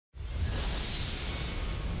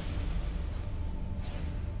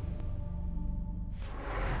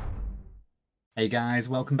Hey guys,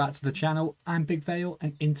 welcome back to the channel. I'm Big Vale,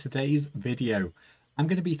 and in today's video I'm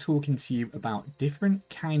going to be talking to you about different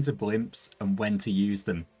kinds of blimps and when to use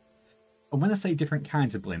them. And when I say different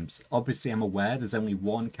kinds of blimps, obviously I'm aware there's only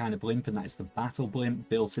one kind of blimp, and that is the battle blimp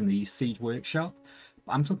built in the Siege workshop.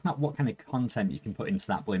 But I'm talking about what kind of content you can put into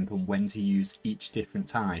that blimp and when to use each different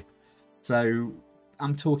type. So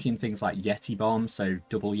I'm talking things like Yeti bombs, so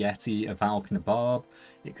double Yeti, a Valk and a Barb.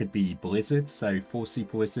 It could be Blizzard, so 4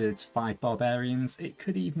 Super Wizards, 5 Barbarians. It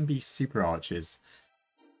could even be Super Archers.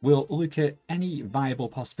 We'll look at any viable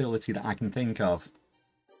possibility that I can think of,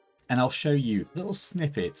 and I'll show you little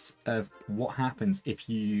snippets of what happens if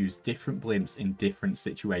you use different blimps in different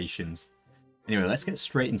situations. Anyway, let's get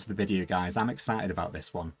straight into the video, guys. I'm excited about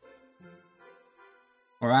this one.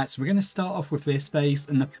 Alright, so we're going to start off with this base,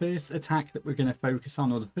 and the first attack that we're going to focus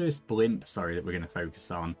on, or the first blimp, sorry, that we're going to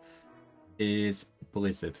focus on, is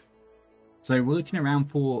Blizzard. So we're looking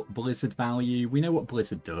around for Blizzard value. We know what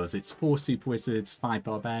Blizzard does. It's 4 Super Wizards, 5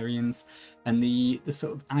 Barbarians, and the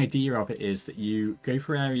sort of idea of it is that you go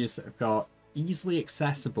for areas that have got easily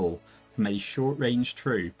accessible from a short-range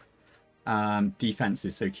troop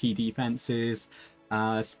defenses, so key defenses,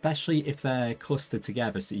 especially if they're clustered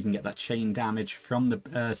together, so you can get that chain damage from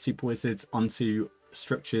the Super Wizards onto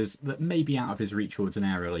structures that may be out of his reach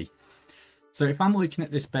ordinarily. So if I'm looking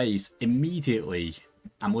at this base, immediately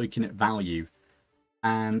I'm looking at value,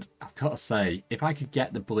 and I've got to say, if I could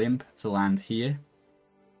get the blimp to land here,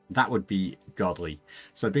 that would be godly.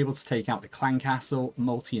 So I'd be able to take out the Clan Castle,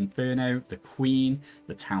 Multi-Inferno, the Queen,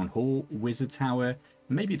 the Town Hall, Wizard Tower,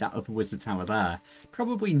 maybe that other Wizard Tower there.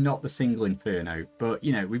 Probably not the single Inferno, but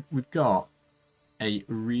you know, we've got a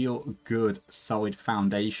real good solid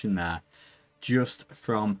foundation there just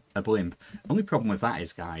from a blimp. Only problem with that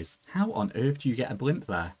is, guys, how on earth do you get a blimp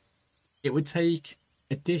there? It would take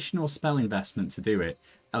additional spell investment to do it,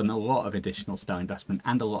 and a lot of additional spell investment,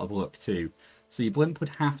 and a lot of luck too. So your blimp would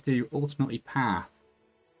have to ultimately path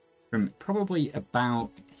from probably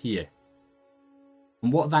about here.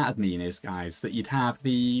 And what that'd mean is, guys, that you'd have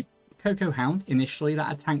the Cocoa Hound initially,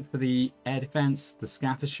 that'd tank for the air defense, the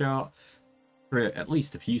scatter shot, for at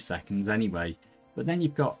least a few seconds anyway. But then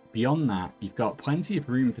you've got, beyond that, you've got plenty of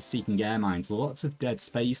room for seeking air mines, lots of dead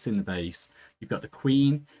space in the base. You've got the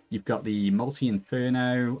Queen, you've got the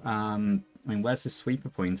Multi-Inferno, I mean, where's the sweeper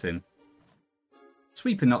pointing?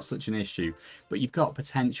 Sweeper not such an issue, but you've got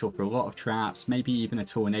potential for a lot of traps, maybe even a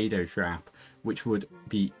tornado trap, which would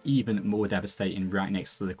be even more devastating right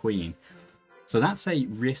next to the Queen. So that's a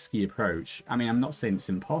risky approach. I mean, I'm not saying it's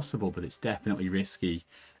impossible, but it's definitely risky.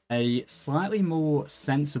 A slightly more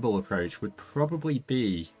sensible approach would probably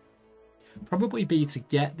be to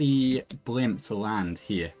get the blimp to land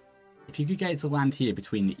here. If you could get it to land here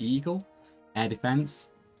between the Eagle, Air Defense,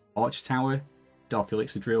 Arch Tower, Dark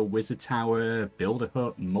Elixir Drill, Wizard Tower, Builder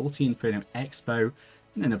Hut, Multi-Inferno Expo,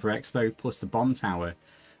 and another Expo, plus the Bomb Tower.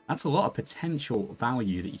 That's a lot of potential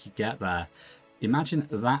value that you could get there. Imagine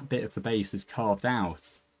that bit of the base is carved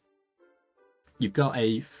out. You've got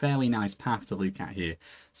a fairly nice path to look at here.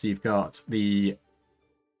 So you've got the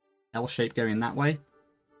L shape going that way.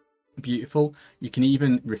 Beautiful. You can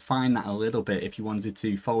even refine that a little bit if you wanted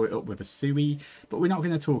to follow it up with a Sui, but we're not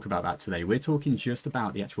going to talk about that today. We're talking just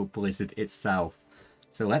about the actual Blizzard itself.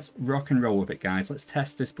 So let's rock and roll with it, guys. Let's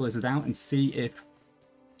test this Blizzard out and see if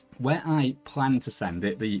where I plan to send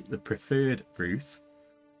it, the preferred route,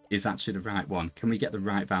 is actually the right one. Can we get the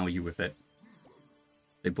right value with it?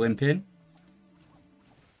 They blimp in.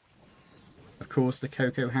 Of course, the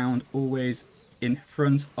Cocoa Hound always in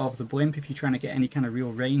front of the blimp if you're trying to get any kind of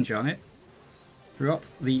real range on it. Drop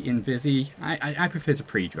the Invisi. I prefer to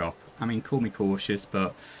pre-drop. I mean, call me cautious,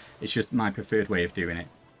 but it's just my preferred way of doing it.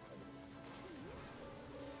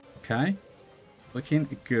 Okay. Looking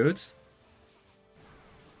good.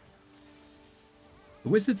 The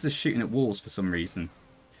Wizards are shooting at walls for some reason.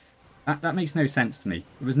 That makes no sense to me.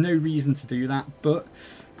 There was no reason to do that, but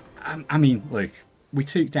I mean, look, we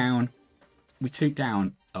took down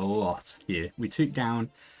a lot here. We took down,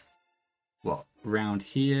 what, around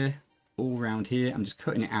here, all around here. I'm just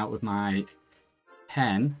cutting it out with my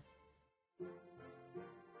pen.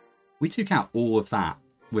 We took out all of that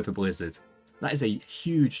with a Blizzard. That is a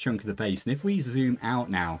huge chunk of the base. And if we zoom out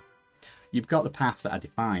now, you've got the path that I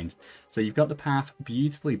defined. So you've got the path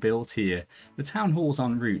beautifully built here. The Town Hall's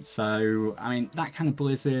en route, so, I mean, that kind of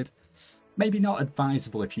Blizzard, maybe not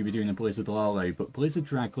advisable if you were doing a Blizzard Lalo, but Blizzard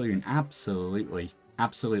Dragoon, absolutely.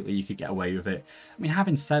 Absolutely, you could get away with it. I mean,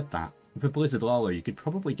 having said that, with a Blizzard Lalo, you could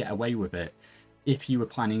probably get away with it if you were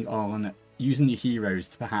planning on using your heroes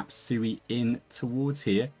to perhaps Sui in towards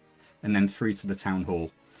here and then through to the Town Hall.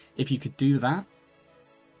 If you could do that,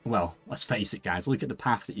 well, let's face it, guys, look at the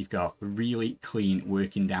path that you've got. Really clean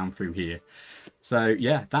working down through here. So,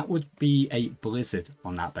 yeah, that would be a Blizzard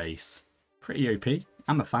on that base. Pretty OP.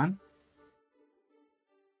 I'm a fan.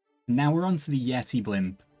 Now we're on to the Yeti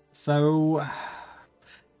Blimp. So, I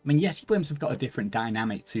mean, Yeti Blimps have got a different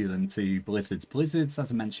dynamic to them to Blizzards. Blizzards,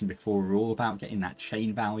 as I mentioned before, are all about getting that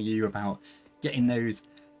chain value, about getting those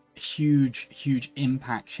huge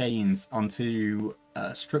impact chains onto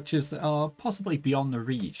structures that are possibly beyond the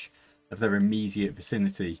reach of their immediate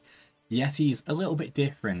vicinity. Yeti's a little bit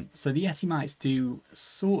different. So the Yeti mites do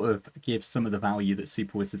sort of give some of the value that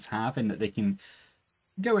Super Wizards have, in that they can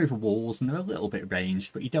go over walls and they're a little bit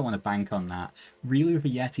ranged, but you don't want to bank on that. Really, with a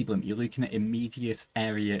Yeti Blimp, you're looking at immediate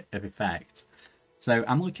area of effect. So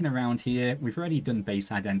I'm looking around here. We've already done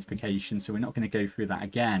base identification, so we're not going to go through that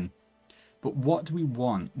again. But what do we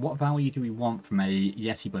want? What value do we want from a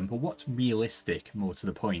Yeti Blimp? Or what's realistic, more to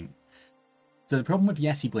the point? So the problem with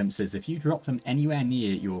Yeti Blimps is if you drop them anywhere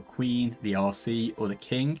near your Queen, the RC, or the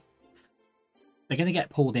King, they're going to get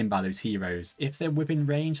pulled in by those heroes. If they're within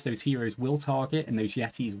range, those heroes will target and those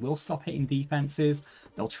Yetis will stop hitting defenses.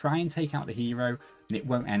 They'll try and take out the hero and it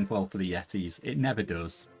won't end well for the Yetis. It never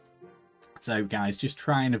does. So guys, just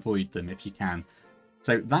try and avoid them if you can.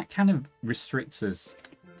 So that kind of restricts us.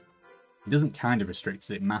 It doesn't kind of restrict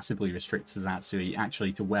us, it massively restricts us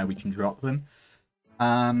actually to where we can drop them.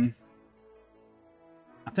 I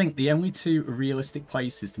think the only two realistic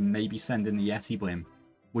places to maybe send in the Yeti Blimp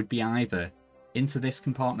would be either into this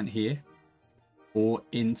compartment here, or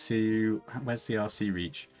into, where's the RC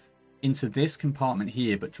reach? Into this compartment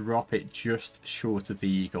here, but drop it just short of the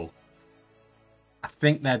Eagle. I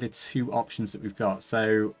think they're the two options that we've got.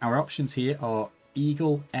 So our options here are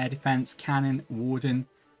Eagle, Air Defense, Cannon, Warden,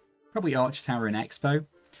 probably Archer Tower and Expo,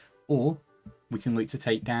 or we can look to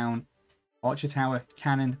take down Archer Tower,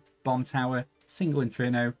 Cannon, Bomb Tower, Single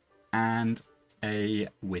Inferno, and a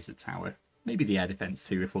Wizard Tower. Maybe the Air Defense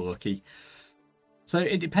too, if we're lucky. So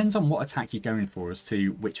it depends on what attack you're going for as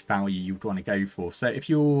to which value you would want to go for. So if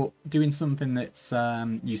you're doing something that's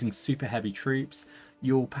using super heavy troops,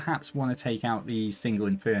 you'll perhaps want to take out the Single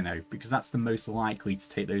Inferno, because that's the most likely to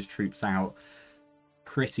take those troops out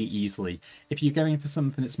pretty easily. If you're going for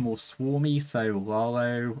something that's more swarmy, so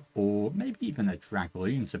Lalo, or maybe even a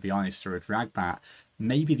Dragloon, to be honest, or a Dragbat,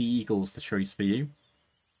 maybe the Eagle's the choice for you.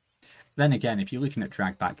 Then again, if you're looking at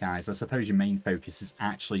Dragbat, guys, I suppose your main focus is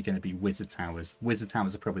actually going to be Wizard Towers. Wizard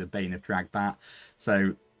Towers are probably the bane of Dragbat,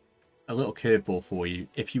 so a little curveball for you.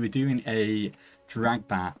 If you were doing a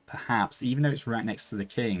Dragbat, perhaps, even though it's right next to the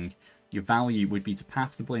King, your value would be to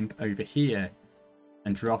path the Blimp over here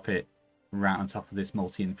and drop it right on top of this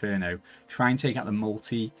multi-inferno. Try and take out the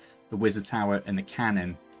multi, the Wizard Tower, and the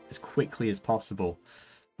cannon as quickly as possible.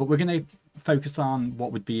 But we're going to focus on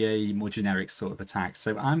what would be a more generic sort of attack.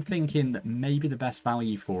 So I'm thinking that maybe the best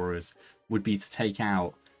value for us would be to take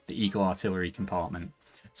out the Eagle Artillery compartment.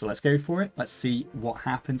 So let's go for it. Let's see what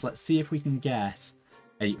happens. Let's see if we can get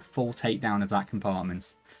a full takedown of that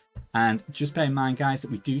compartment. And just bear in mind, guys,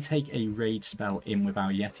 that we do take a rage spell in with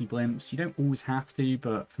our Yeti Blimps. You don't always have to,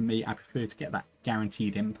 but for me, I prefer to get that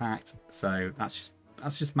guaranteed impact. So that's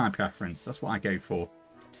just my preference. That's what I go for.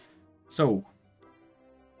 So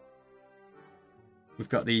we've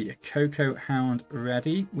got the Cocoa Hound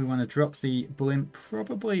ready. We want to drop the Blimp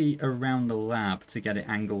probably around the lab to get it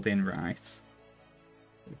angled in right.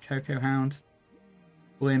 The Cocoa Hound,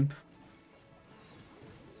 Blimp,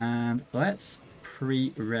 and let's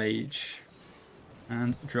pre-rage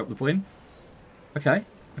and drop the Blimp. Okay,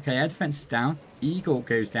 air defense is down. Eagle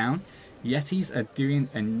goes down. Yetis are doing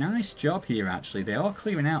a nice job here, actually. They are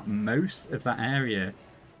clearing out most of that area.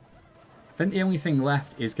 I think the only thing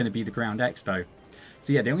left is going to be the Ground Expo.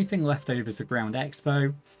 So yeah, the only thing left over is the Ground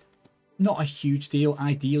Expo. Not a huge deal.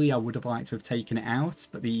 Ideally, I would have liked to have taken it out,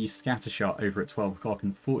 but the scatter shot over at 12 o'clock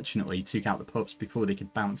unfortunately took out the pups before they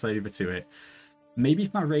could bounce over to it. Maybe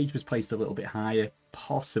if my rage was placed a little bit higher,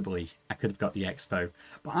 possibly I could have got the Expo.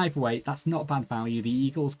 But either way, that's not bad value. The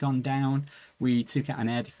Eagle's gone down. We took out an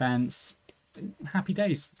air defense. Happy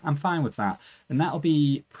days. I'm fine with that. And that'll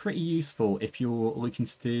be pretty useful if you're looking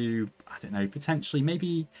to do, I don't know, potentially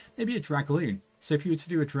maybe a Dragloon. So if you were to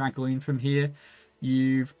do a Dragloon from here,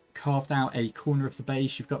 you've carved out a corner of the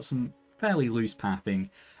base. You've got some fairly loose pathing.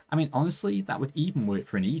 I mean, honestly, that would even work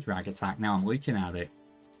for an E-Drag attack now I'm looking at it.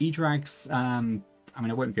 E-Drags, I mean,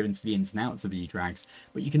 I won't go into the ins and outs of E-Drags,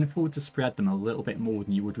 but you can afford to spread them a little bit more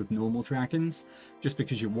than you would with normal dragons, just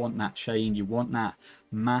because you want that chain, you want that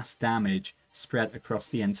mass damage spread across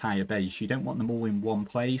the entire base. You don't want them all in one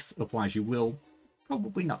place, otherwise you will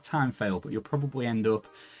probably not time fail, but you'll probably end up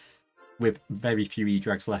with very few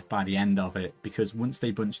E-Drags left by the end of it, because once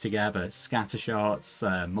they bunch together, scatter shots,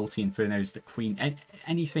 multi-infernos, the queen,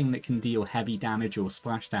 anything that can deal heavy damage or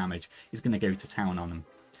splash damage is going to go to town on them.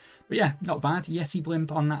 But yeah, not bad. Yeti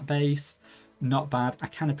Blimp on that base, not bad. I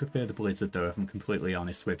kind of prefer the Blizzard though, if I'm completely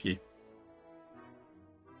honest with you.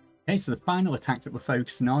 Okay, so the final attack that we're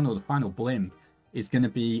focusing on, or the final Blimp, is going to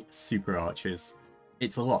be Super Archers.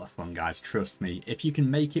 It's a lot of fun, guys, trust me. If you can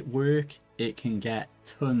make it work, it can get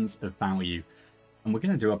tons of value. And we're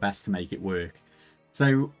going to do our best to make it work.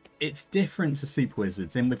 So it's different to Super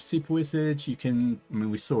Wizards. And with Super Wizards, you can, I mean,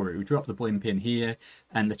 we saw it. We drop the Blimp in here,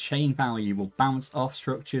 and the chain value will bounce off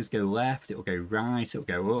structures, go left, it'll go right, it'll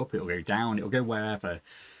go up, it'll go down, it'll go wherever.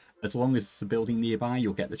 As long as it's a building nearby,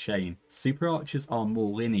 you'll get the chain. Super Archers are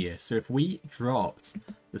more linear. So if we dropped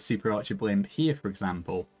the Super Archer Blimp here, for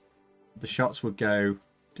example, the shots would go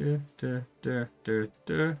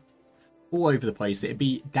all over the place. It'd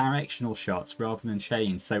be directional shots rather than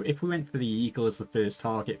chains. So if we went for the eagle as the first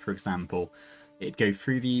target, for example, it'd go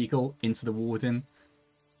through the eagle into the warden.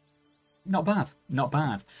 Not bad, not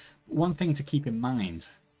bad. One thing to keep in mind,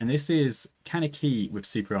 and this is kind of key with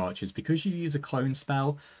Super Archers, because you use a clone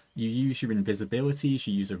spell, you use your invisibilities,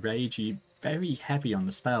 you use a rage, you're very heavy on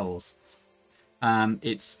the spells.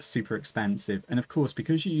 It's super expensive, and of course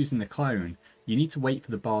because you're using the clone, you need to wait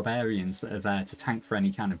for the barbarians that are there to tank for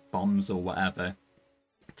any kind of bombs or whatever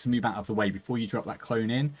to move out of the way before you drop that clone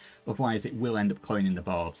in. Otherwise it will end up cloning the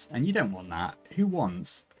barbs, and you don't want that. Who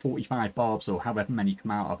wants 45 barbs or however many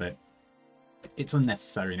come out of it? It's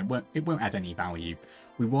unnecessary, and it won't add any value.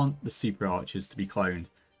 We want the Super Archers to be cloned.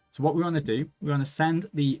 So what we want to do, we want to send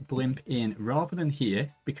the Blimp in rather than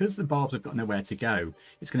here. Because the barbs have got nowhere to go,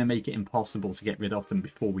 it's going to make it impossible to get rid of them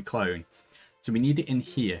before we clone. So we need it in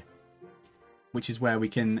here, which is where we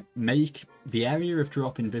can make the area of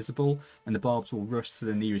drop invisible, and the barbs will rush to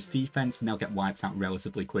the nearest defense and they'll get wiped out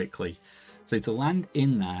relatively quickly. So to land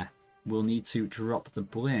in there, we'll need to drop the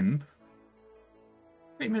Blimp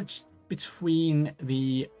pretty much between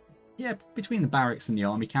the barracks and the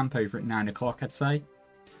army camp over at 9 o'clock, I'd say.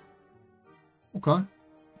 Okay, I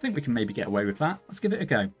think we can maybe get away with that. Let's give it a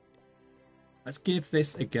go. Let's give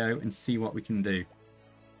this a go and see what we can do.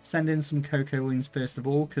 Send in some cocoa loons first of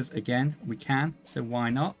all, because again, we can, so why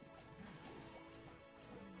not?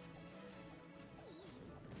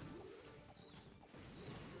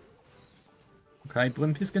 Okay,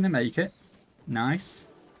 Blimp is going to make it. Nice.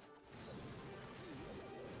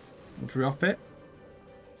 Drop it.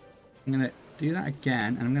 I'm going to do that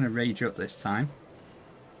again, and I'm going to rage up this time.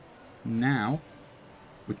 Now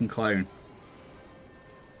we can clone,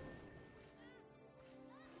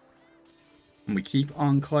 and we keep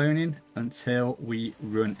on cloning until we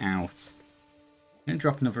run out. I'm going to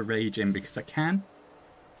drop another rage in because I can.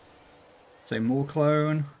 So more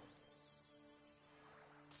clone,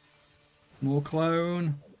 more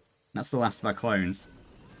clone. That's the last of our clones.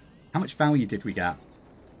 How much value did we get?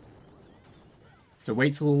 So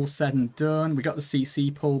wait till all said and done. We got the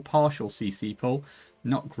CC pull, partial CC pull.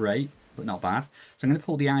 Not great, but not bad. So I'm going to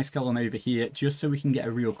pull the Ice Golem over here just so we can get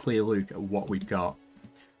a real clear look at what we've got.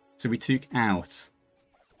 So we took out...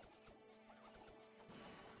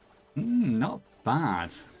 not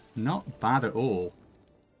bad. Not bad at all.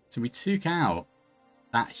 So we took out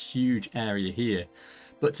that huge area here.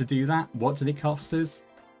 But to do that, what did it cost us?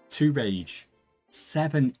 2 rage,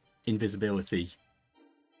 7 invisibility,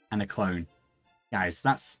 and a clone. Guys,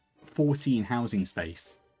 that's 14 housing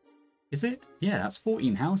space. Is it? Yeah, that's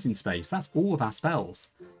 14 housing space. That's all of our spells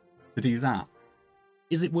to do that.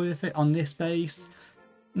 Is it worth it on this base?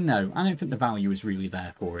 No, I don't think the value is really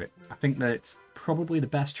there for it. I think that probably the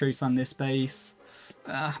best choice on this base,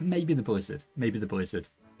 maybe the Blizzard. Maybe the Blizzard.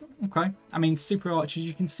 Okay. I mean, Super Archers,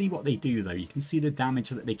 you can see what they do, though. You can see the damage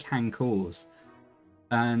that they can cause.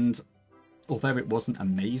 And although it wasn't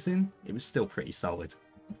amazing, it was still pretty solid.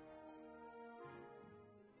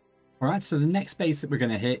 Alright, so the next base that we're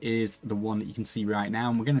going to hit is the one that you can see right now,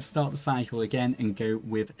 and we're going to start the cycle again and go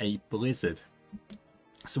with a Blizzard.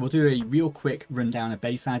 So we'll do a real quick rundown of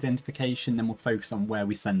base identification, then we'll focus on where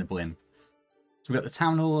we send the Blimp. So we've got the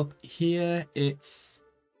Town Hall up here. It's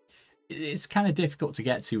kind of difficult to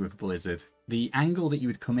get to with Blizzard. The angle that you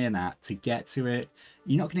would come in at to get to it,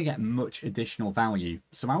 you're not going to get much additional value.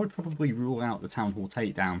 So I would probably rule out the Town Hall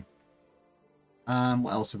takedown.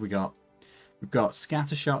 What else have we got? We've got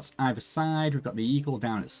scatter shots either side. We've got the eagle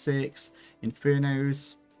down at 6.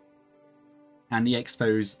 Infernos. And the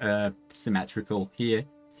expos are symmetrical here,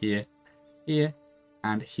 here, here,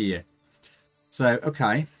 and here. So,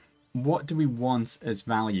 okay. What do we want as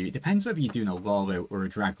value? It depends whether you're doing a Lalo or a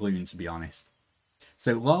Dragloon, to be honest.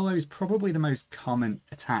 So Lalo is probably the most common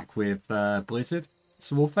attack with Blizzard.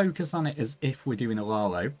 So we'll focus on it as if we're doing a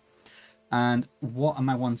Lalo. And what am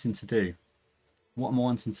I wanting to do? What am I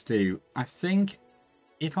wanting to do? I think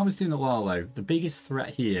if I was doing a Lalo, the biggest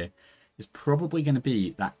threat here is probably going to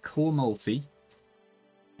be that core multi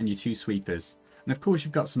and your 2 sweepers. And of course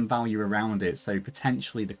you've got some value around it, so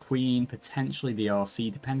potentially the Queen, potentially the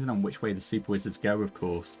RC, depending on which way the Super Wizards go, of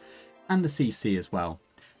course, and the CC as well.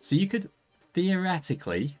 So you could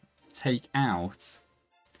theoretically take out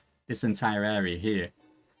this entire area here.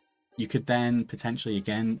 You could then potentially,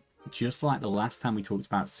 again, just like the last time we talked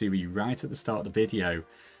about Sui right at the start of the video,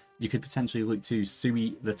 you could potentially look to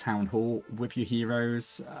Sui the Town Hall with your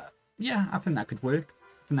heroes. Yeah, I think that could work.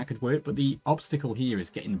 But the obstacle here is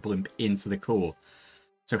getting the Blimp into the core.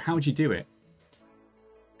 So how would you do it?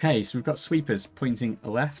 Okay, so we've got sweepers pointing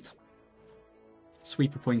left,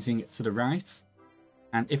 sweeper pointing to the right,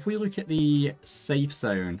 and if we look at the safe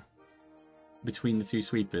zone between the 2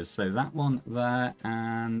 sweepers, so that one there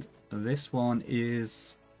and this one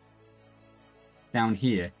is down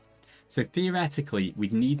here. So theoretically,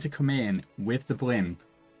 we'd need to come in with the Blimp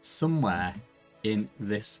somewhere in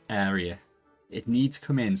this area. It needs to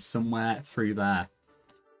come in somewhere through there.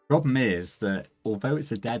 Problem is that although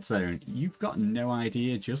it's a dead zone, you've got no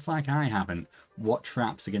idea, just like I haven't, what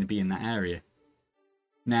traps are going to be in that area.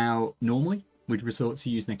 Now, normally, we'd resort to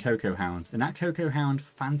using a Cocoa Hound. And that Cocoa Hound,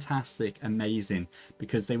 fantastic, amazing,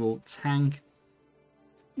 because they will tank,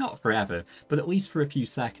 not forever, but at least for a few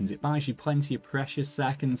seconds. It buys you plenty of precious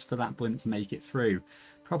seconds for that Blimp to make it through.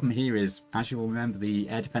 Problem here is, as you'll remember, the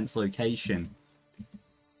air defense location,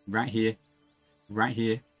 right here, right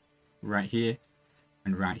here, right here,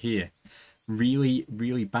 and right here. Really,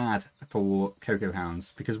 really bad for Cocoa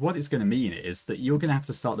Hounds, because what it's going to mean is that you're going to have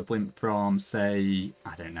to start the Blimp from, say,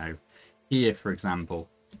 I don't know, here, for example.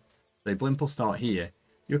 The Blimp will start here.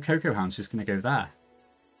 Your Cocoa Hound's just going to go there.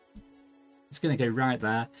 It's going to go right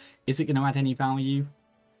there. Is it going to add any value?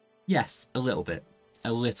 Yes, a little bit.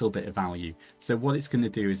 A little bit of value. So what it's going to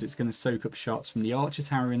do is it's going to soak up shots from the Archer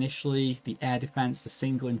Tower initially, the air defense, the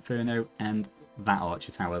single Inferno, and that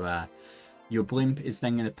Archer Tower there. Your Blimp is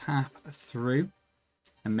then going to path through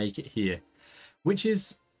and make it here. Which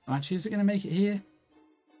is... Actually, is it going to make it here?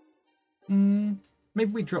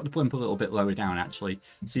 Maybe we drop the Blimp a little bit lower down, actually.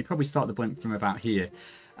 So you probably start the Blimp from about here.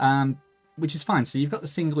 Which is fine. So you've got the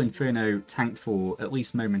single Inferno tanked for at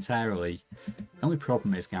least momentarily. The only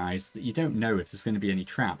problem is, guys, that you don't know if there's going to be any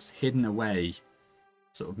traps hidden away.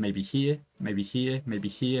 Sort of maybe here, maybe here, maybe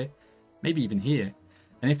here, maybe even here.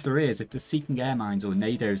 And if there is, if there's seeking air mines or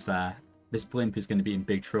nados there, this Blimp is going to be in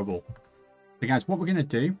big trouble. So guys, what we're going to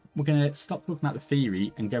do, we're going to stop talking about the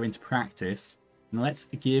theory and go into practice. And let's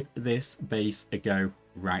give this base a go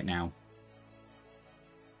right now.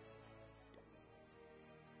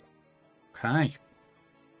 Okay.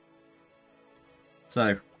 So,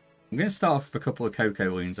 I'm going to start off with a couple of Cocoa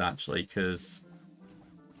Loons, actually, because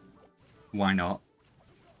why not?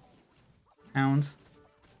 Hound.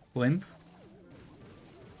 Blimp.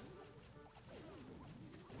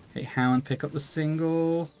 Okay, Hound pick up the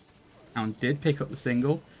single. Hound did pick up the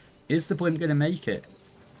single. Is the Blimp going to make it?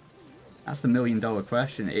 That's the $1,000,000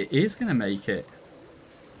 question. It is going to make it.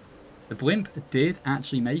 The Blimp did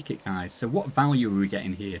actually make it, guys. So what value are we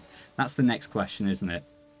getting here? That's the next question, isn't it?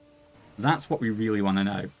 That's what we really want to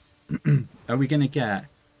know. Are we going to get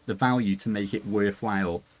the value to make it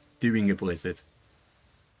worthwhile doing a Blizzard?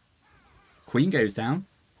 Queen goes down.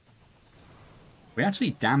 We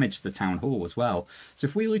actually damaged the Town Hall as well. So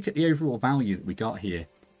if we look at the overall value that we got here,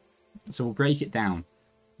 so we'll break it down.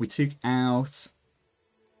 We took out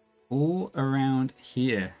all around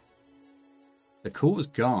here. The core's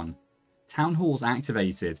gone. Town Hall's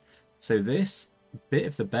activated. So this bit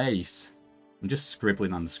of the base, I'm just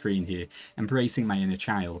scribbling on the screen here, embracing my inner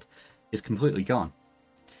child, is completely gone.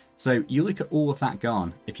 So you look at all of that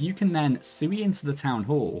gone. If you can then Sui into the Town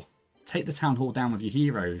Hall, take the Town Hall down with your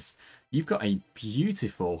heroes, you've got a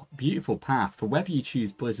beautiful, beautiful path. For whether you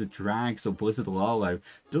choose Blizzard Drags or Blizzard Lalo,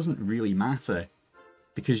 doesn't really matter.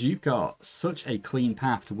 Because you've got such a clean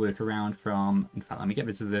path to work around from. In fact, let me get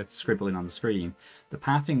rid of the scribbling on the screen. The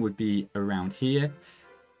pathing would be around here,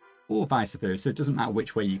 or vice versa. It doesn't matter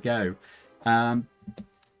which way you go.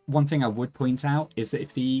 One thing I would point out is that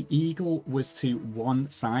if the eagle was to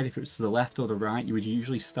one side, if it was to the left or the right, you would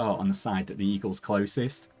usually start on the side that the eagle's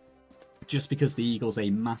closest. Just because the eagle's a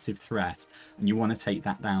massive threat, and you want to take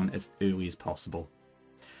that down as early as possible.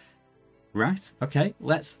 Right, okay,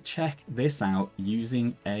 let's check this out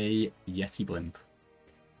using a Yeti Blimp.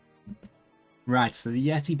 Right, so the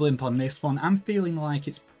Yeti blimp on this one, I'm feeling like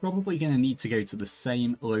it's probably going to need to go to the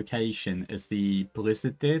same location as the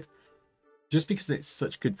Blizzard did. Just because it's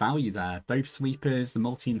such good value there. Both sweepers, the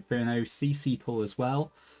multi-inferno, CC pull as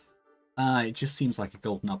well. It just seems like a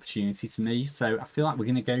golden opportunity to me. So I feel like we're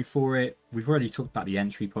going to go for it. We've already talked about the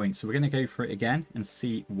entry point, so we're going to go for it again and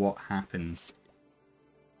see what happens.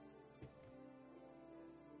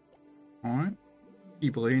 Alright.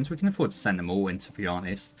 Few balloons. We can afford to send them all in, to be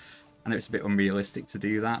honest. I know it's a bit unrealistic to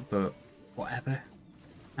do that, but whatever.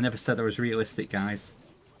 I never said I was realistic, guys.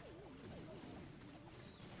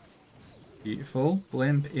 Beautiful.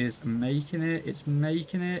 Blimp is making it. It's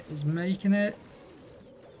making it. It's making it.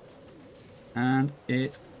 And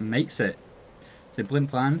it makes it. So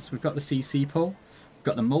Blimp lands. We've got the CC pull. We've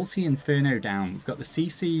got the multi-inferno down. We've got the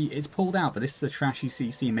CC. It's pulled out, but this is a trashy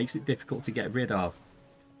CC. Makes it difficult to get rid of.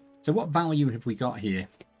 So what value have we got here?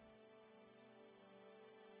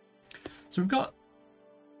 So we've got...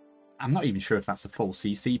 I'm not even sure if that's a full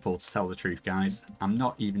CC pull, to tell the truth, guys. I'm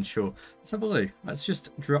not even sure. Let's have a look. Let's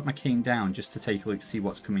just drop my king down just to take a look, see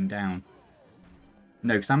what's coming down.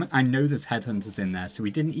 No, because I know there's headhunters in there, so we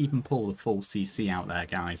didn't even pull the full CC out there,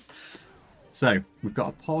 guys. So we've got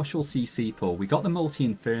a partial CC pull. We got the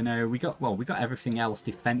multi-inferno. We got everything else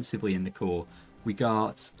defensively in the core. We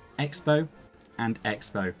got Expo and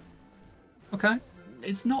Expo. Okay.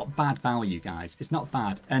 It's not bad value, guys. It's not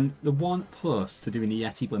bad. And the one plus to doing the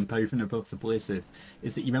Yeti Blimp over and above the Blizzard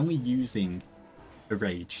is that you're only using a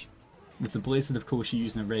Rage. With the Blizzard, of course, you're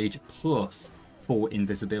using a Rage plus 4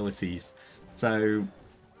 invisibilities. So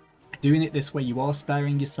doing it this way, you are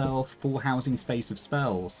sparing yourself 4 housing space of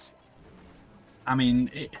spells. I mean,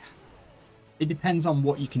 it depends on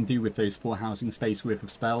what you can do with those 4 housing space worth of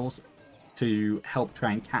spells to help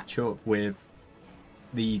try and catch up with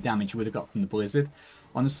the damage you would have got from the Blizzard.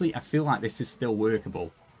 Honestly, I feel like this is still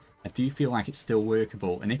workable. I do feel like it's still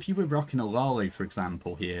workable. And if you were rocking a Lalo, for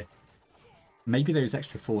example, here, maybe those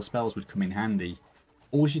extra 4 spells would come in handy.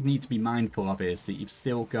 All you'd need to be mindful of is that you've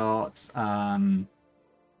still got...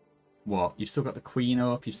 You've still got the Queen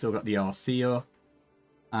up, you've still got the RC up.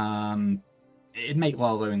 It'd make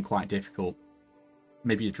Laloing quite difficult.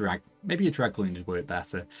 Maybe a Dragloon would work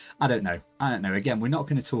better. I don't know. Again, we're not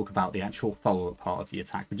going to talk about the actual follow-up part of the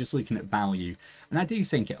attack. We're just looking at value. And I do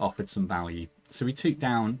think it offered some value. So we took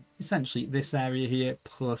down, essentially, this area here,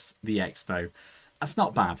 plus the Expo. That's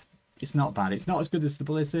not bad. It's not bad. It's not as good as the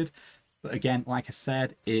Blizzard. But again, like I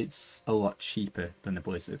said, it's a lot cheaper than the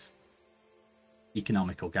Blizzard.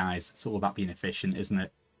 Economical, guys. It's all about being efficient, isn't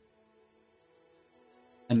it?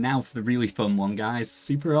 And now for the really fun one, guys.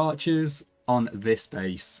 Super Archers on this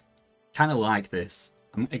base. Kind of like this.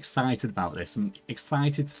 I'm excited about this. I'm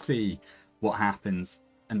excited to see what happens.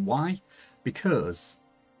 And why? Because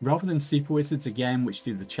rather than Super Wizards again, which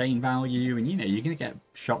do the chain value, and you know, you're going to get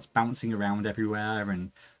shots bouncing around everywhere,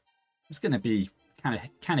 and it's going to be kind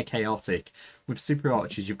of chaotic. With Super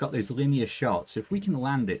Archers, you've got those linear shots. So if we can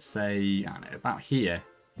land it, say, I don't know, about here,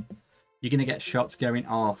 you're going to get shots going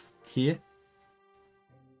off here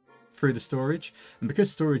through the storage. And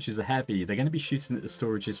because storages are heavy, they're going to be shooting at the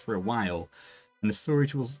storages for a while. And the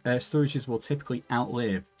storages will typically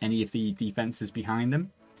outlive any of the defenses behind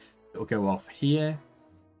them. It'll go off here,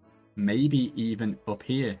 maybe even up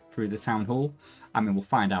here through the town hall. I mean, we'll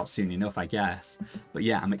find out soon enough, I guess. But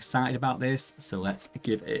yeah, I'm excited about this, so let's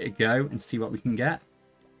give it a go and see what we can get.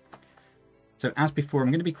 So as before, I'm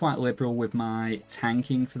going to be quite liberal with my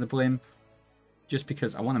tanking for the Blimp, just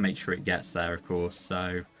because I want to make sure it gets there, of course.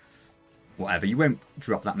 So whatever, you won't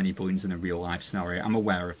drop that many balloons in a real life scenario. I'm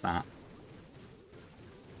aware of that.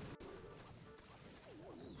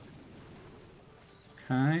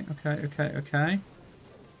 Okay.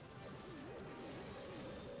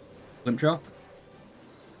 Blimp drop.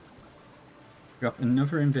 Drop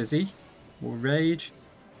another Invisi. We'll Rage.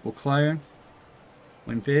 We'll Clone.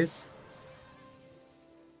 We'll Invis.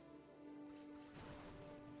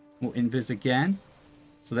 We'll Invis again.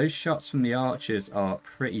 So those shots from the Archers are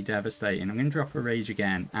pretty devastating. I'm going to drop a Rage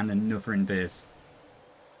again and another Invis.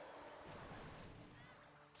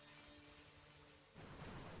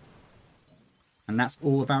 And that's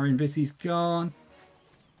all of our Invisis gone.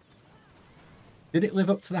 Did it live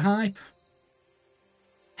up to the hype?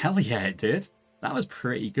 Hell yeah, it did. That was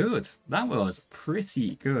pretty good. That was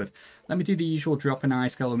pretty good. Let me do the usual drop an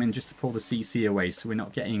Ice Golem in just to pull the CC away so we're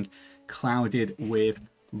not getting clouded with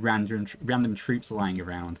random troops lying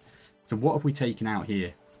around. So what have we taken out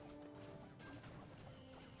here?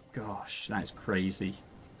 Gosh, that is crazy.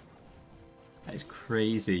 That is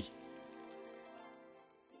crazy.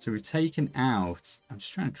 So we've taken out... I'm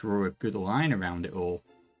just trying to draw a good line around it all.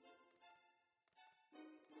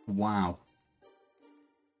 Wow.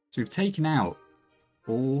 So we've taken out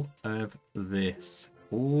all of this.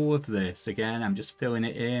 All of this. Again, I'm just filling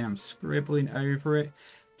it in. I'm scribbling over it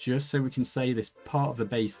just so we can say this part of the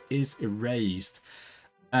base is erased.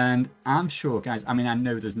 And I'm sure, guys, I mean, I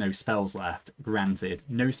know there's no spells left. Granted,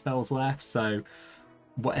 no spells left, so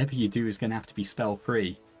whatever you do is going to have to be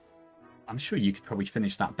spell-free. I'm sure you could probably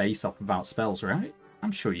finish that base off without spells, right?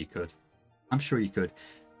 I'm sure you could. I'm sure you could.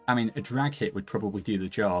 I mean, a drag hit would probably do the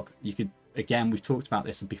job. You could, again, we've talked about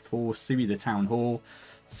this before, Sui the Town Hall,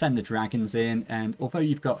 send the dragons in, and although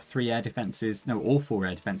you've got 3 air defences, no, all 4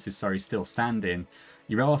 air defences, sorry, still standing,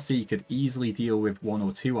 your RC could easily deal with 1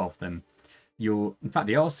 or 2 of them. In fact,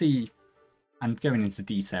 the RC, I'm going into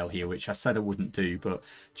detail here, which I said I wouldn't do, but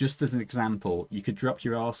just as an example, you could drop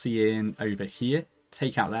your RC in over here,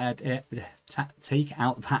 take out that air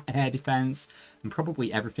defense, and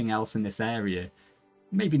probably everything else in this area.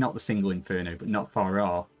 Maybe not the single Inferno, but not far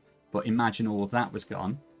off. But imagine all of that was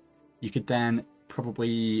gone. You could then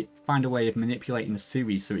probably find a way of manipulating the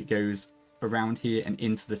Sui so it goes around here and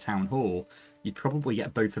into the Town Hall. You'd probably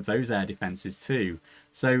get both of those air defenses too.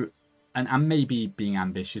 So, and I'm maybe being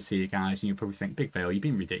ambitious here, guys, and you'll probably think, Big Vale, you're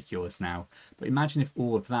being ridiculous now. But imagine if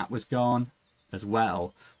all of that was gone as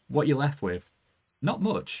well. What you're left with? Not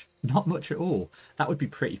much. Not much at all. That would be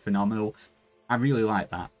pretty phenomenal. I really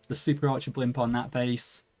like that. The Super Archer Blimp on that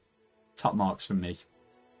base, top marks from me.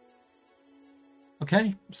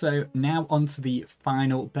 Okay, so now on to the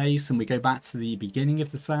final base, and we go back to the beginning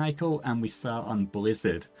of the cycle, and we start on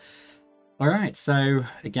Blizzard. Alright, so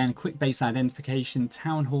again, quick base identification.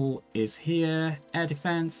 Town Hall is here. Air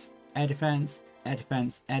defense, air defense, air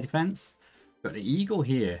defense, air defense. Got the Eagle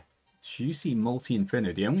here. Juicy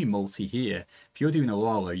multi-inferno, the only multi here. If you're doing a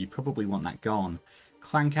Lolo, you probably want that gone.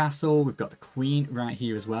 Clan Castle, we've got the Queen right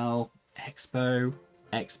here as well. Expo,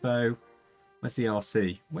 Expo. Where's the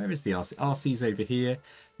RC? Where is the RC? RC's over here. And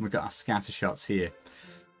we've got our scatter shots here.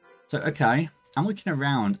 So, okay. I'm looking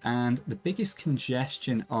around, and the biggest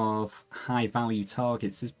congestion of high value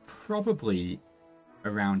targets is probably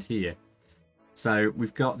around here. So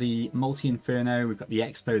we've got the multi-inferno, we've got the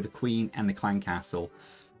Expo, the Queen, and the Clan Castle.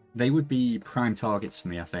 They would be prime targets for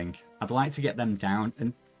me, I think. I'd like to get them down,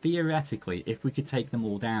 and theoretically, if we could take them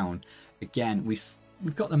all down, again,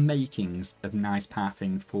 we've got the makings of nice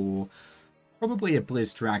pathing for probably a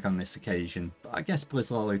Blizz drag on this occasion, but I guess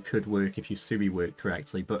Blizz Lolo could work if your Sui worked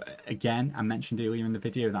correctly. But again, I mentioned earlier in the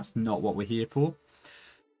video, that's not what we're here for.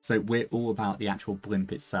 So we're all about the actual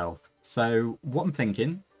Blimp itself. So what I'm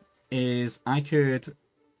thinking is I could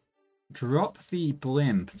drop the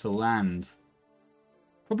Blimp to land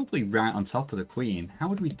probably right on top of the Queen. How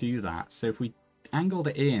would we do that? So if we angled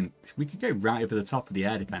it in, we could go right over the top of the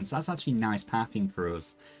air defense. That's actually nice pathing for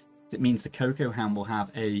us. It means the Coco Hound will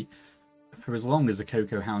have a... For as long as the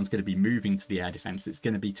Coco Hound's going to be moving to the air defense, it's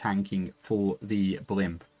going to be tanking for the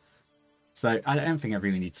Blimp. So I don't think I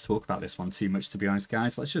really need to talk about this one too much, to be honest,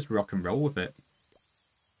 guys. Let's just rock and roll with it.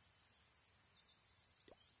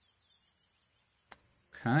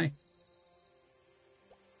 Okay.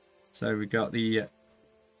 So we got the...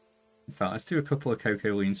 In fact, let's do a couple of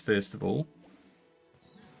Coco Loons first of all.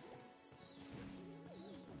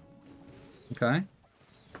 Okay.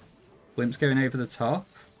 Blimp's going over the top.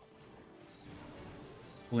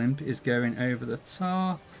 Blimp is going over the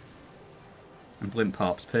top. And Blimp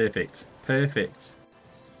pops. Perfect. Perfect.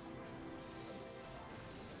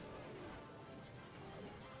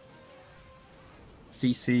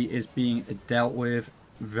 CC is being dealt with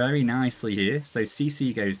very nicely here. So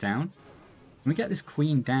CC goes down. Can we get this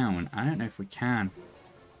Queen down? I don't know if we can.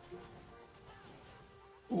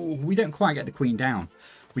 Oh, we don't quite get the Queen down.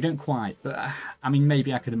 We don't quite. But, I mean,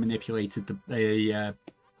 maybe I could have manipulated the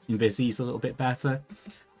Invisis a little bit better.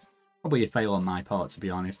 Probably a fail on my part, to be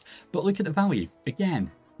honest. But look at the value.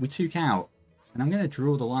 Again, we took out, and I'm going to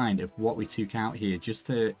draw the line of what we took out here just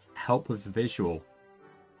to help with the visual.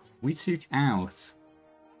 We took out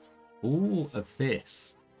all of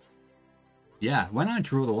this. Yeah, when I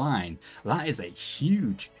draw the line, that is a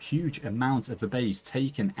huge, huge amount of the base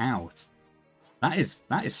taken out. That is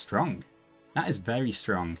strong. That is very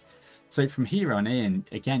strong. So from here on in,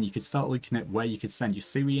 again, you could start looking at where you could send your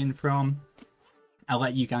Sui in from. I'll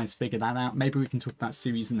let you guys figure that out. Maybe we can talk about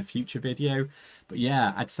Suis in the future video. But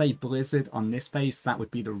yeah, I'd say Blizzard on this base, that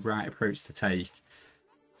would be the right approach to take.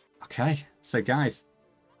 Okay, so guys,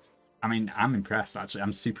 I mean, I'm impressed actually.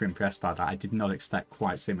 I'm super impressed by that. I did not expect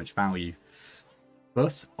quite so much value.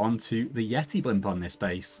 But onto the Yeti Blimp on this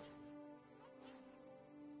base.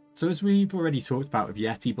 So as we've already talked about with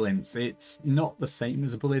Yeti Blimps, it's not the same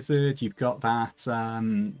as a Blizzard. You've got that,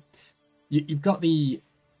 you've got the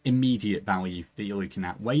immediate value that you're looking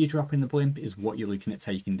at. Where you're dropping the blimp is what you're looking at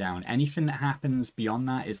taking down. Anything that happens beyond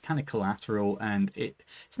that is kind of collateral, and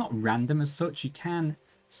it's not random as such. You can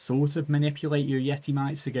sort of manipulate your yeti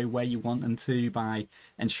mites to go where you want them to by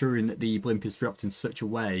ensuring that the blimp is dropped in such a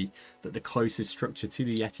way that the closest structure to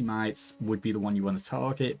the yeti mites would be the one you want to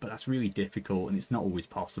target, but that's really difficult and it's not always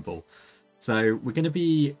possible. So we're going to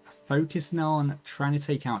be focusing on trying to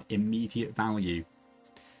take out immediate value.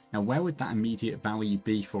 Now, where would that immediate value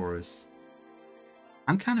be for us?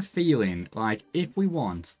 I'm kind of feeling like if we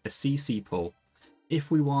want a CC pull, if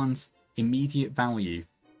we want immediate value,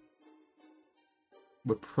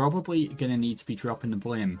 we're probably going to need to be dropping the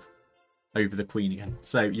blimp over the queen again.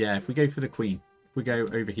 So yeah, if we go for the queen, if we go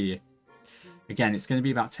over here, again, it's going to be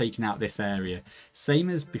about taking out this area. Same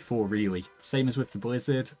as before, really. Same as with the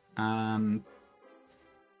blizzard. I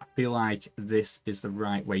feel like this is the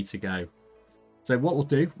right way to go. So what we'll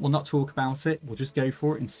do, we'll not talk about it. We'll just go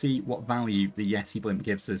for it and see what value the Yeti Blimp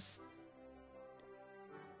gives us.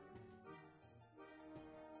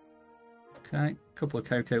 Okay, a couple of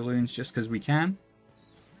Cocoa Loons just because we can.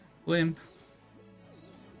 Blimp.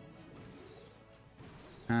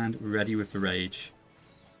 And ready with the Rage.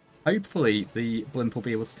 Hopefully the Blimp will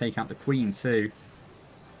be able to take out the Queen too.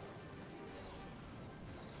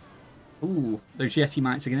 Ooh, those Yeti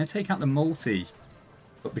Mites are going to take out the multi.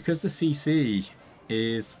 But because the CC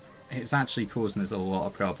is it's actually causing us a lot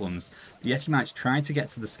of problems. The Yeti Mites tried to get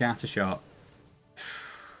to the scatter shot.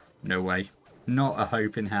 No way. Not a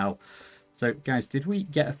hope in hell. So, guys, did we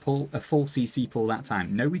get a full CC pull that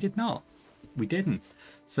time? No, we did not. We didn't.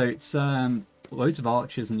 So it's loads of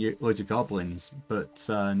archers and loads of goblins, but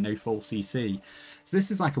no full CC. So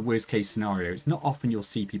this is like a worst case scenario. It's not often you'll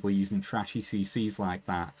see people using trashy CCs like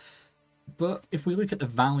that. But if we look at the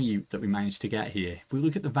value that we managed to get here, if we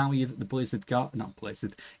look at the value that the Blizzard got, not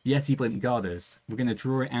Blizzard, Yeti Blimp got us, we're going to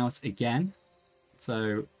draw it out again.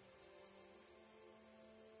 So,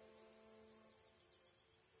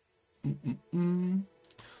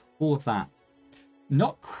 all of that.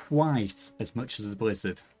 Not quite as much as the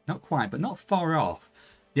Blizzard. Not quite, but not far off.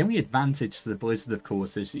 The only advantage to the Blizzard, of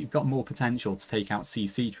course, is you've got more potential to take out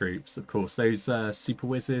CC troops. Of course, those Super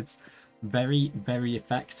Wizards, very, very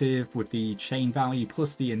effective with the chain value,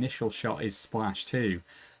 plus the initial shot is splash too.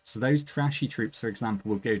 So those trashy troops, for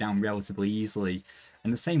example, will go down relatively easily.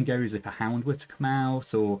 And the same goes if a Hound were to come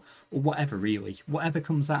out, or whatever really. Whatever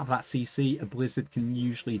comes out of that CC, a Blizzard can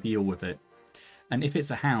usually deal with it. And if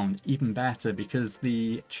it's a Hound, even better, because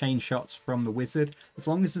the chain shots from the Wizard, as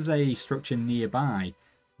long as there's a structure nearby,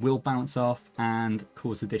 will bounce off and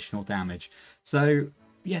cause additional damage. So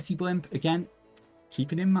Yeti Blimp, again,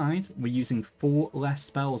 keeping in mind, we're using 4 less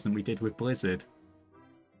spells than we did with Blizzard.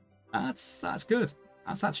 That's good.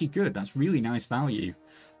 That's actually good. That's really nice value.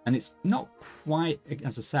 And it's not quite,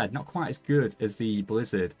 as I said, not quite as good as the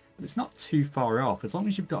Blizzard, but it's not too far off. As long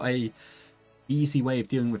as you've got a easy way of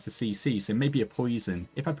dealing with the CC, so maybe a poison.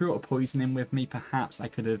 If I brought a poison in with me, perhaps I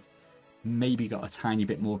could have maybe got a tiny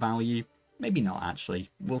bit more value. Maybe not, actually.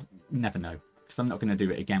 We'll never know. Because I'm not going to do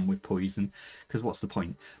it again with poison, because what's the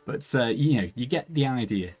point? But, you know, you get the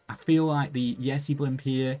idea. I feel like the Yeti Blimp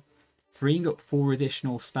here, freeing up 4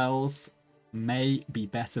 additional spells may be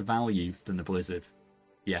better value than the Blizzard.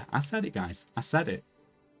 Yeah, I said it, guys. I said it.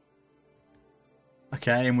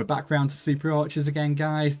 Okay, and we're back round to Super Archers again,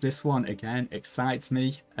 guys. This one, again, excites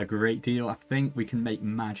me a great deal. I think we can make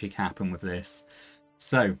magic happen with this.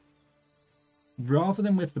 So, rather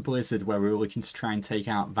than with the Blizzard where we were looking to try and take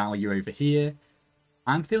out value over here,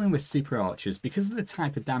 I'm feeling with Super Archers, because of the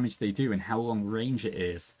type of damage they do and how long range it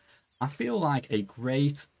is, I feel like a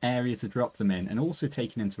great area to drop them in, and also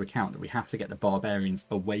taking into account that we have to get the Barbarians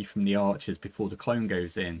away from the Archers before the clone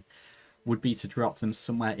goes in, would be to drop them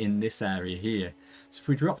somewhere in this area here. So if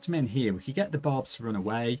we dropped them in here, we could get the Barbs to run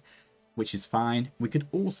away, which is fine. We could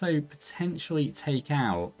also potentially take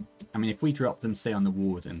out, I mean, if we drop them, say, on the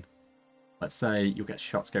Warden, let's say you'll get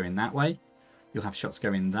shots going that way. You'll have shots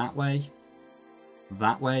going that way,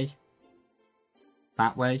 that way,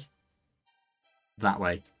 that way, that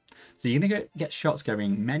way. So you're going to get shots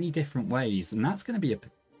going many different ways, and that's going to be a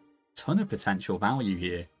ton of potential value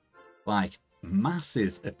here. Like,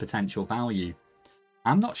 masses of potential value.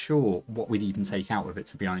 I'm not sure what we'd even take out with it,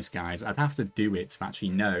 to be honest, guys. I'd have to do it to actually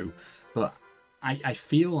know. But I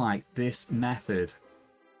feel like this method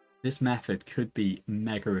could be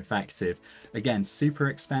mega effective. Again, super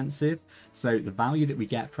expensive, so the value that we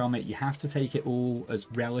get from it, you have to take it all as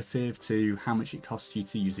relative to how much it costs you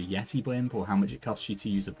to use a Yeti Blimp or how much it costs you to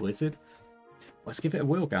use a Blizzard. Let's give it a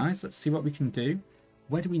whirl, guys. Let's see what we can do.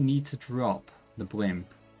 Where do we need to drop the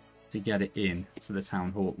Blimp to get it in to the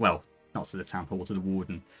Town Hall? Well, not to the town hall, to the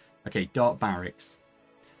warden. Okay, dark barracks.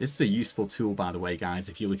 This is a useful tool, by the way, guys,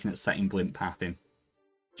 if you're looking at setting blimp pathing.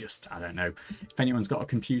 Just, I don't know. If anyone's got a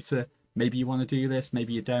computer, maybe you want to do this,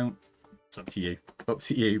 maybe you don't. It's up to you. Up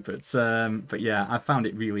to you. But yeah, I found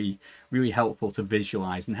it really, really helpful to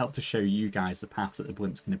visualize and help to show you guys the path that the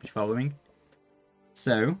blimp's going to be following.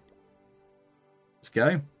 So, let's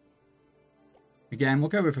go. Again, we'll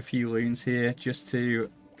go with a few loons here just to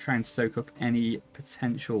try and soak up any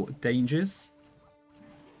potential dangers.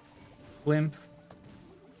 Blimp.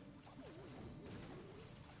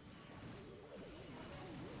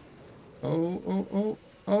 Oh.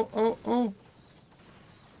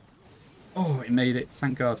 Oh, it made it.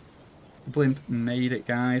 Thank God. The blimp made it,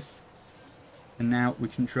 guys. And now we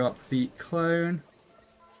can drop the clone.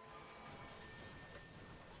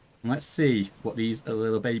 And let's see what these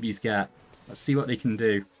little babies get. Let's see what they can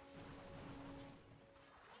do.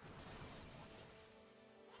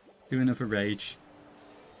 Do another rage.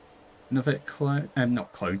 Another clone.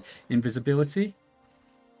 Not clone. Invisibility.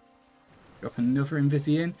 Drop another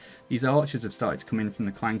invisi in. These archers have started to come in from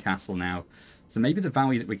the clan castle now. So maybe the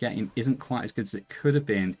value that we're getting isn't quite as good as it could have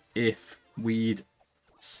been if we'd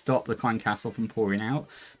stopped the clan castle from pouring out.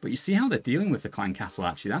 But you see how they're dealing with the clan castle,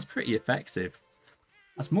 actually. That's pretty effective.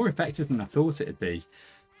 That's more effective than I thought it'd be.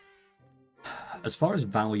 As far as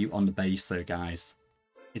value on the base, though, guys,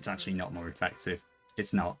 it's actually not more effective.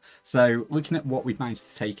 It's not. So looking at what we've managed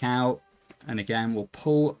to take out, and again, we'll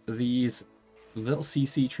pull these little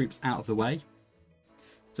CC troops out of the way.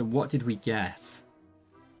 So what did we get?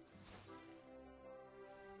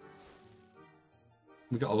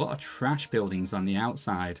 We got a lot of trash buildings on the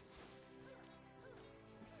outside.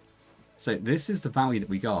 So this is the value that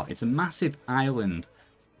we got. It's a massive island.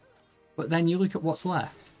 But then you look at what's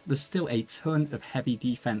left. There's still a ton of heavy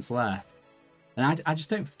defense left. And I just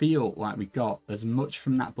don't feel like we got as much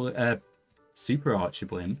from that Super Archer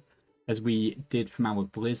blimp as we did from our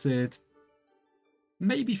Blizzard.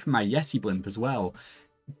 Maybe from my Yeti blimp as well,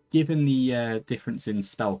 given the difference in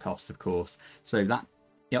spell cost, of course. So that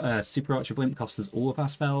Super Archer blimp costs us all of our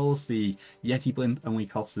spells. The Yeti blimp only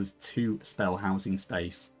costs us 2 spell housing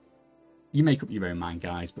space. You make up your own mind,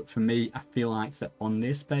 guys, but for me, I feel like that on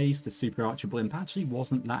this base, the Super Archer blimp actually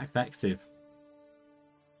wasn't that effective.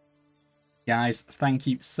 Guys, thank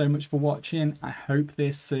you so much for watching. I hope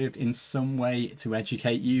this served in some way to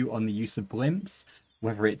educate you on the use of blimps.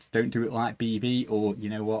 Whether it's don't do it like BB or, you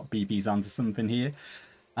know what, BB's onto something here.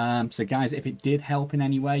 So guys, if it did help in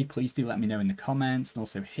any way, please do let me know in the comments, and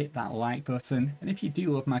also hit that like button. And if you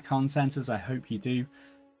do love my content, as I hope you do,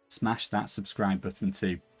 smash that subscribe button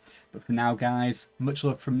too. But for now, guys, much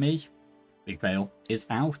love from me. Big Vale is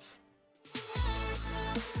out.